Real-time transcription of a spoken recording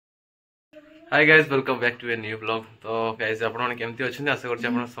Hi guys, welcome back to a new blog. तो guys आपण केमती अच्छे आशा करछे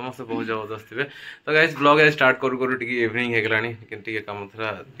आपण समस्त बहुत जबरदस्त थे। तो गाइस ब्लॉग आज स्टार्ट करू करू टी इवनिंग हो गलानी टी काम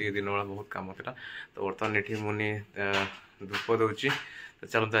था टी दिन वाला बहुत काम था। तो बर्तमान ये मुनि धूप दूची। तो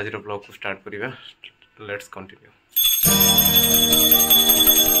चलते आज ब्लॉग को स्टार्ट करिया। Let's continue.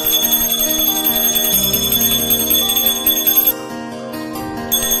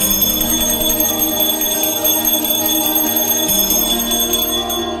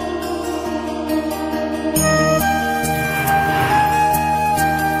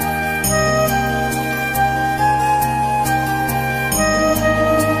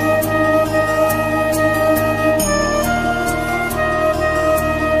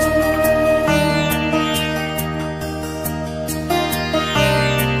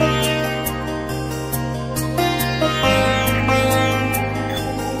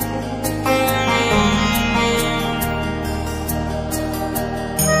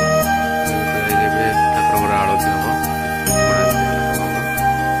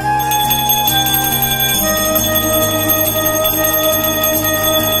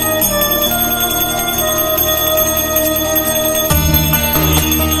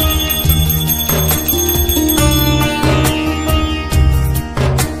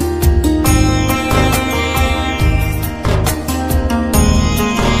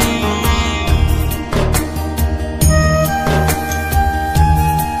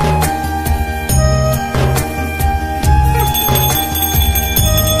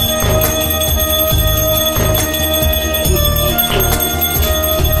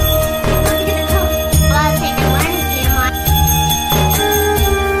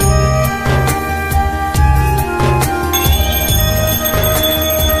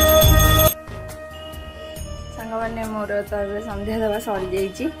 तो संध्या दवा सरी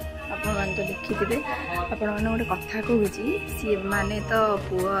जाइए आपण मैंने तो देखी थे आपण मैंने गोटे कथा कहूँ सी मैंने तो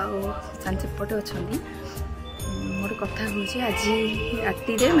पुआ और सुशांत सेपटे अच्छा गोटे कथा कहूँ आज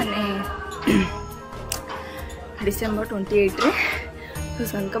राति माने डिसेम्बर 28 रे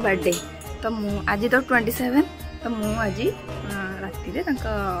सुशांत का बर्थडे। तो आज तो 27 तो मुझे राति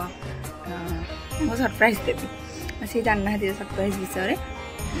सरप्राइज देवी सी जानना सरप्राइज विषय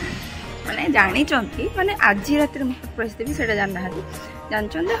माने जानी माने आज रात सरप्राइज देवी से जानना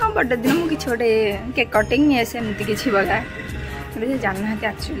जानते हाँ बर्थडे दिन मुझे किसी गोटे केक कटिंग ये सेमती किसी बगा से जानना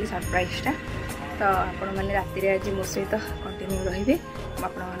एक्चुअली सरप्राइजटा। तो आपण मैंने राति आज मो सहित कंटिन्यू रही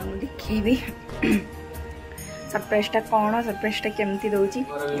आपको देखी सरप्राइजटा कौन सरप्राइजटा केमती दौची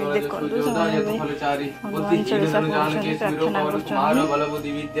देखो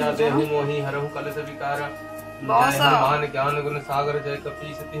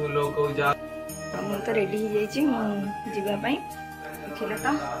तो रेडी हो जावाई देखिले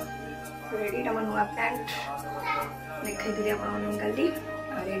तो रेडी नुआ पैंट देखी काली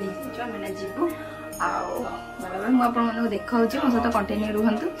रेडी मैंने जीवु आपको देखा मो सहित कंटिन्यू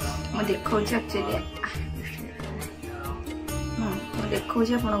रुहतु मुझे देखा एक्चुअली देखा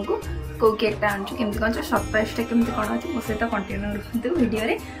आपन को कौ केकटा आनुचु केमती कौन सरप्राइजटा केमती कौन अच्छी मो सहित कंटिन्यू रुहतु वीडियो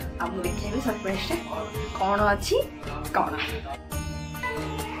रे आपको देखिए सरप्राइजटा कौन अच्छी कौन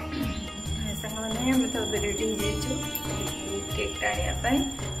मैंने हम तो रेडी हो केकटा आने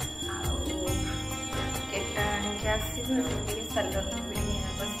केकटा आने सैलून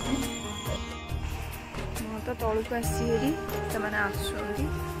तो तौक आसी से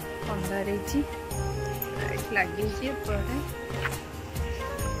अंधार लगी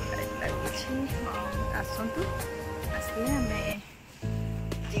आसतु आसले आम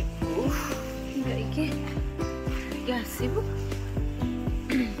आसबू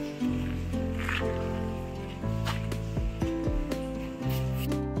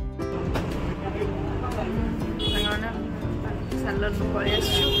सैलून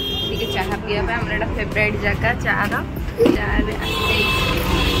पलि चाह पीवा आम फेवरेट जगह चार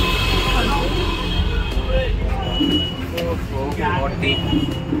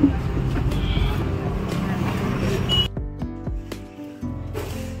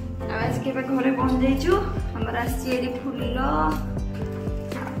घरे पहुंच जाइचु हमर आसी फुल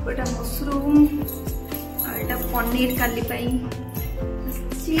एटा मशरूम एटा पनीर काली पाई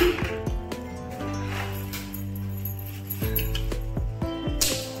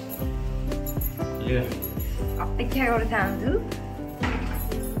अपेक्षा कर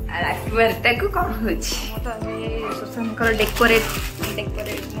बर्थडे को कौन हो सुशांत डेकोरेट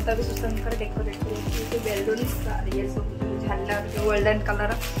मुझे सुशांत डेकोरेट बेलून ये सब झालर गोल्डन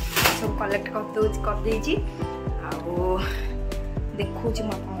कलर सब कलेक्ट कर देखौछि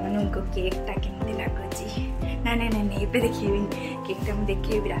म आपनको केकटा केमती लागुछि ना ना ना एबे देखिबिन केकटा म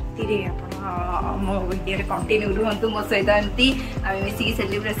देखिबि राति रे आपण मो वीडियो रे कंटिन्यू रहंतु मो सहित एमती आ मिसी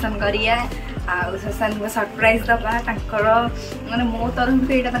सेलिब्रेशन करिया आ सुशांत को सरप्राइज दबा तांकर माने मो तरफ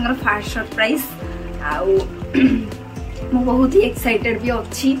से एटा तांकर फर्स्ट सरप्राइज आ मो बहुत ही एक्साइटेड भी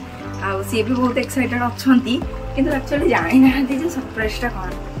अछि आ सी भी बहुत एक्साइटेड अछंती किंतु एक्चुअली जानि ना जे सरप्राइजटा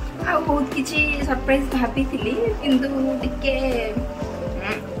कोन आ बहुत किछि सरप्राइज भाबी थिली किंतु टिके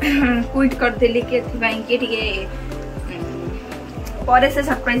क्विट कर देली के एथिबाई के टिके परे से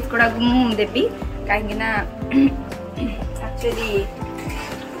सरप्राइज कोडा मु देबी काहे ना एक्चुअली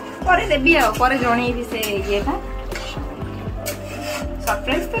परे देबी आ परे जणी भी से येटा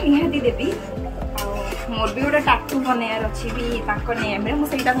सरप्राइज तो निहाती देबी मोर भी गोटे टाटू बनायार अच्छी भी तांको नेम रे मु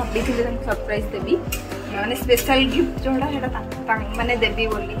सेटा भाबी थिले तांको सरप्राइज देबी माने स्पेशल गिफ्ट जोड़ा हेटा माने देबी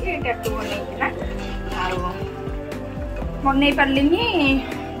बोली ए टाटू बनै ना आ बनै पारलिनी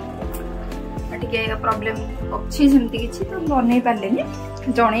टिके प्रॉब्लम अछि जेमति किछि तो बनै पारलिनी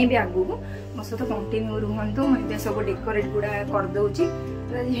जणै भी आगु मो सहित कंटिन्यू रहंतु मैं सब डेकोरेट गुडा कर दउची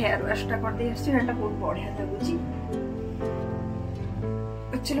हेयर वाश टा कर दे हेटा बहुत बढ़िया लागुची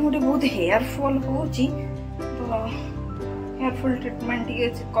एक्चुअली मोटे बहुत हेयर फॉल होची तो हेयर फॉल ट्रीटमेंट टिके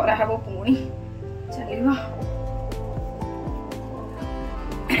करा हबो पुणी चलिबा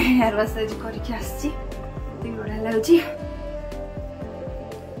हेयर वाश करके आछि ती बढिया लागुची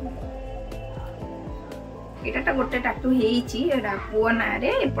एटा गोटे टाटू हेइची एटा पुओ ना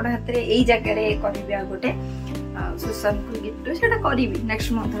रे एपड हाथ रे एई जगह रे करबी आ गोटे सुशांत को गिफ्ट सेटा करबी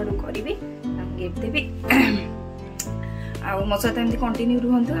नेक्स्ट मंथ आडू करबी गिफ्ट देबी आ मो सहित एमती कंटिन्यू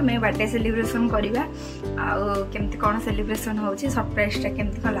रुहंतु आमे बर्थडे सेलिब्रेशन करिबा आ केमती कोन सेलिब्रेशन होउची सरप्राइज टा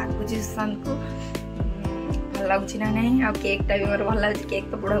केमती को लागुची सुशांत को भल लागुची ना नै आ केक टा भी मोर भल लागुची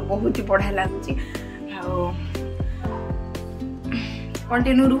केक तो बहुत ही बढ़िया लागुची आ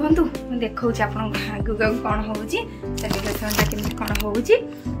कंटिन्यू रुहंतु मैं देखौछि आपन आगु कोन होउची सेलिब्रेशन टा केमती कोन होउची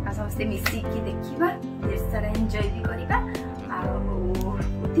आ समस्त मिसी की देखिबा ढेर सारा एन्जॉय भी करिबा आ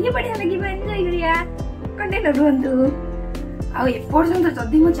बहुत बढ़िया लागिबा एन्जॉय करिया कंटिन्यू रुहंतु आ ए पर्यंत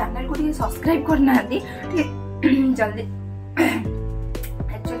जदि मो चैनल को टिके सब्सक्राइब करना हती जल्दी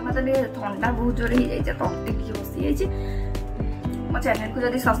एक्चुअली मतलब ठंडा बहुत जोर ही जाय तंती टिके बसी जाय छै मो चैनल को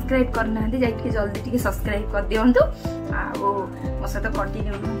जदि सब्सक्राइब करना हती जाय टिके जल्दी टिके सब्सक्राइब कर दियंतु आ मो सहित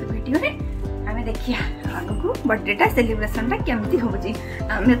कंटिन्यू रहंतु वीडियो रे आमे देखिया आगु बर्थडे टा सेलिब्रेशन टा केमती होउची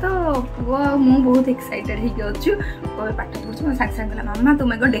आमे तो पुओ मु बहुत एक्साइटेड ही गछु कोइ पाठ पढछु म सांग सांग मामा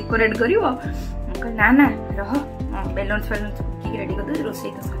तुमे को डेकोरेट करिवो ना ना रह बेलून्स फुकी रेडी कर दे रोसई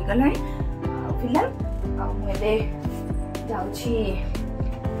तो सरी गला फिलहाल मुझे जाऊँगी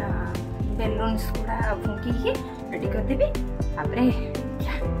बेलून्स गुड़ा फुकी के रेडी कर देबी तापरे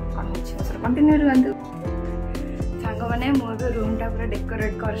कौन हो कंटिन्यू रहंतु सांग माने मो रूम टा पूरा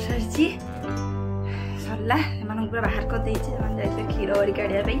डेकोरेट कर सारी सरला एमान पूरा बाहर कर देछि एमान जाइते खीर वरी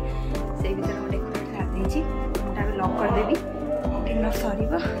काढिया पई से भीतर हम डेकोरेट कर देछि रूम टा लॉक कर देबी डिनर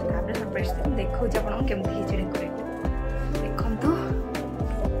सरीबा तापरे सरप्राइज देखौ जे आपन केमती हिच डेकोरेट देखंतु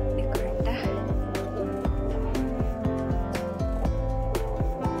डेकोरेटटा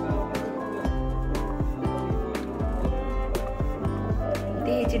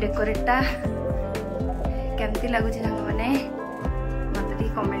देछि डेकोरेटटा केमती लागुछि संग माने मते टी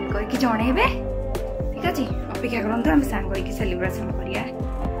कमेंट करके जणेबे ठीक अछि अपेक्षा करंतु हम सांग होई कि सेलिब्रेशन करिया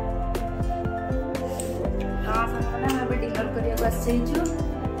हां संग माने हम डिनर करिया बस जेजु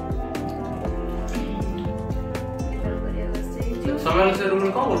समय से रूम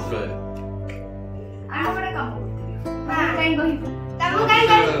में कौन उठलो है आ बड़ा काम करती हां काई कहि तम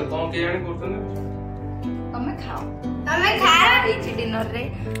कौन के जानी करतन तमे खाओ एची डिनर रे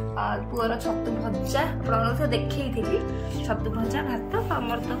पुअर छतु भजा आपन से देखै थिली छतु भजा भात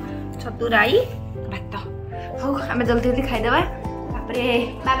हमर तो छतु राई भात हो हमें जल्दी जल्दी खाइ देबा तापरे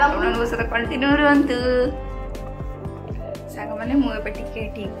बाबा को से कंटिन्यू रहंतु सांग माने मु एबे टिके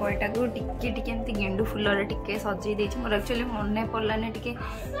टी पॉइंट को टिके टिके एंती गेंडू फुल रे टिके सजै देछि मोर एक्चुअली मने पड़लाने टिके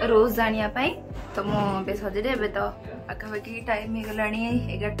रोज जानिया पाई तो मु बे सजै देबे तो आका बाकी टाइम हे गलानी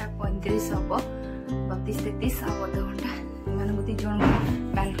 11:35 हबो 32-33 आधा घंटा माने मते जण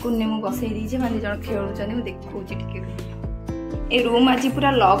बालकनी मु बसै दी माने जण खेलु चनी मु देखौ छि टिके ए रूम आज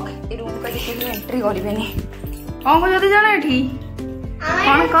पूरा लॉक ए रूम का जे एंट्री करबेनी कोन को जदी जाना एठी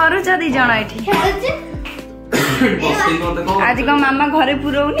कोन करू जदी जाना एठी आज को मामा घरे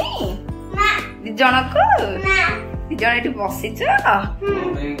पुरौनी ना दी जनक ना दी जण एठी बसिछ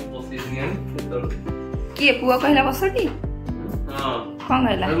किए पुआ कहला बसटी हां कोन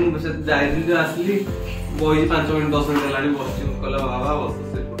कहला मु बस जाई जो असली बोई 5 मिनिट 10 मिनिट लानी बसची कहला बाबा बस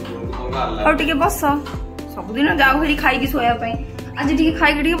से कोन को आला और टिके बस सब दिन जाऊ हेरी खाई की सोया पई आज टिके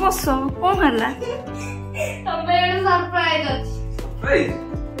खाई टिके बस कौन हला तबे सरप्राइज अछि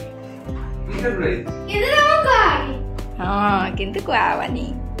सरप्राइज इधर हम कहानी हां किंतु को आवानी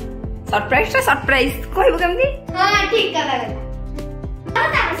सरप्राइज कहबो केमती हां ठीक कला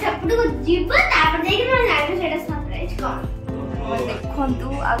ता सेपटू को जीव तापर देखि न जाने सेटा सरप्राइज कोन देखंतु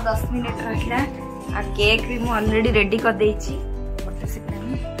आ 10 मिनिट रहिला आ केक भी मु ऑलरेडी रेडी कर देछि फोटो से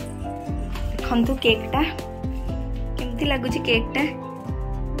देखंतु केकटा केमती लागुची केकटा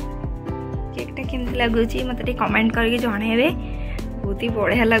केमती लागुची मते टे कमेंट करके जणेबे बहुत ही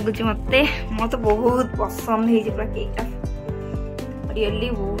बढ़िया लगुच मत तो बहुत पसंद है पूरा केकटा रियली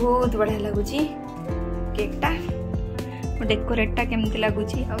बहुत बढ़िया लगुच केकटा डेकोरेटटा केमती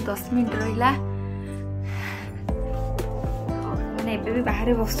लगुच 10 मिनट रहा मैंने एबे भी बाहर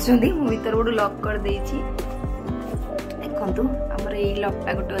बस भीतर गोटे लॉक कर देछि देखंतु हमर ए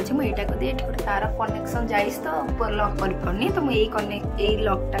लॉकटा गोटे अछि मु एटा को दे गोटे तार कनेक्शन जाइस तो ऊपर लॉक कर पड़नी तो मु ए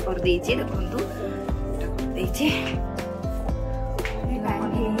लॉकटा कर देछि देखंतु कर देछि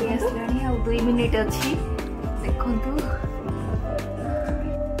 2 मिनिट अच्छी देखंतु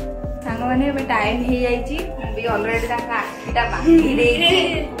सांग माने बे टाइम हे जाईची भी ऑलरेडी ताका आखिटा बांधी देईची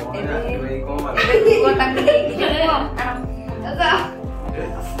एबे को ताका लेकी जको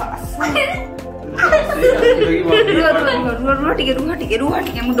रुह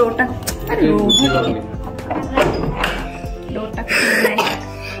टिके मु डोटा अरे डोटा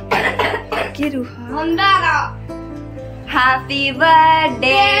के रुह अंधारा Happy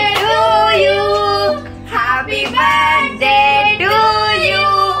birthday to you. Happy birthday to you.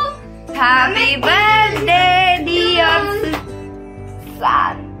 Happy birthday dear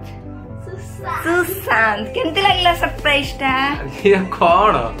Susant. केमती लागला सरप्राइज टा ये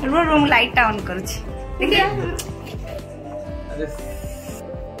कौन रूम लाइट ऑन करूची देखिए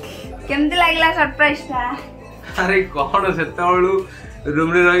केमती लागला सरप्राइज टा अरे कौन सेतळू रूम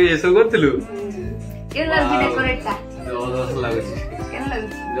रे रही एसो करथिलु के लागी डेकोरेट टा जबरदस्त लागुची केन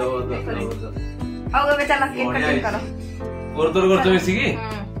लागुची जबरदस्त आओ गबे चला केक कटिंग करो और तोर करछ मिसी की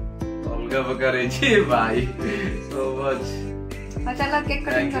अलगा प्रकार छी भाई सो मच चला केक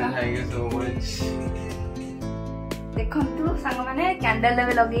कटिंग करो थैंक यू सो मच देखंतु सांग माने कैंडल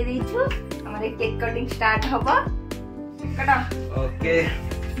लेवे लगे देछु हमरे केक कटिंग स्टार्ट होबो कटा okay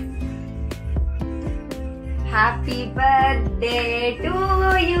happy birthday to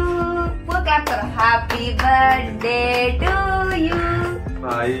you वो क्लैप करो हैप्पी बर्थडे टू यू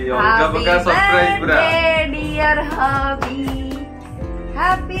भाई अलगा प्रकार सरप्राइज पूरा dear hubby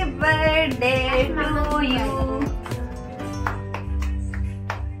happy birthday to you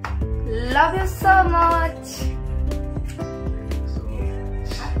love you so much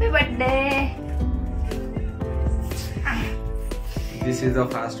happy birthday This is the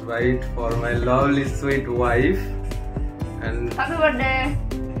first bite for my lovely sweet wife and happy birthday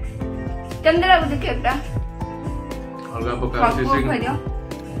केंद्र लागु केकटा अलगा प्रकार से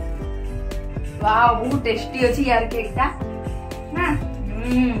वाओ बहुत टेस्टी अछि यार केकटा ना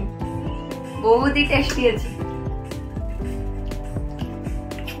बहुत ही टेस्टी अछि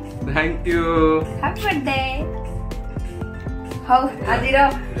thank you happy birthday how आजिर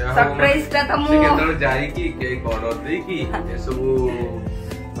surprise ता त मु केतळ जाई की केक ऑर्डर दे की ए सब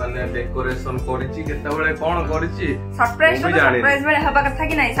माने डेकोरेशन करिछि केतबेले कोन करिछि सरप्राइज बेले हबा कथा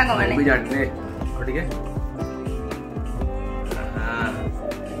कि नाही संग माने भी जाने और ठीक है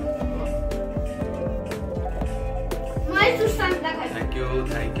मैं सुशांत दा thank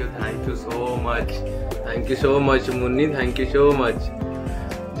you so much Munni thank you so much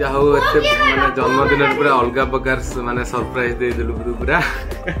जाहो एते माने जन्मदिन पूरा अलगा प्रकार माने सरप्राइज दे देलु पूरा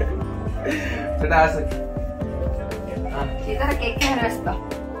सेटा आसे सीधा केक है रास्ता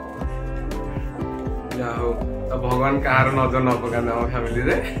जाहो तो भगवान कहार नजर न पकान हम फैमिली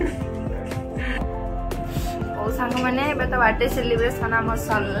रे ओ संग माने बे तो बर्थडे सेलिब्रेशन हम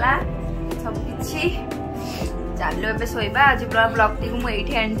सरला सब किछि चालो एबे सोइबा आज पूरा ब्लॉग टी मु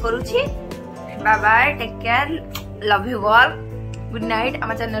एठी and करूछि bye bye take care love you all good night आम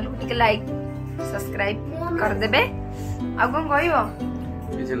चैनल को टिके लाइक सब्सक्राइब कर देबे आ कोन कहइबो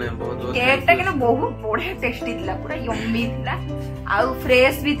किछ नै बहुत केक टा केना बहुत बढ़िया टेस्टी थिला पूरा यम्मी थिला आ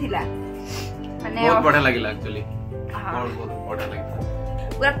फ्रेश भी थिला माने बहुत बढ़िया लागिला एक्चुअली बहुत बढ़िया लागिला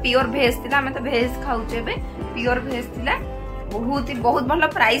पूरा प्योर भेज थिला हमें तो भेज खाउचे बे प्योर भेज थिला बहुत भलो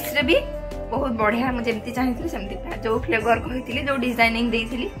प्राइस रे भी बहुत बढ़िया हम जेमती चाहिथिली सेमती जो फ्लेवर कहिथिली जो डिजाइनिंग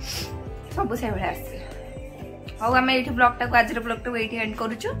देइथिली सब से बढिया आसी हाउ हमें एठी ब्लॉग टा को आज ब्लॉग टा एठी एंड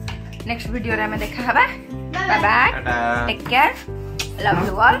करूछु नेक्स्ट वीडियो रे हमें देखा हबा bye bye take care love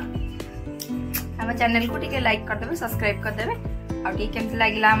you all हम चैनल को टिके लाइक कर देबे सब्सक्राइब कर देबे आ टी केमती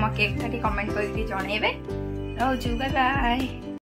लागिला हम केक टा टी कमेंट करके जणेबे रहउछु बाय बाय।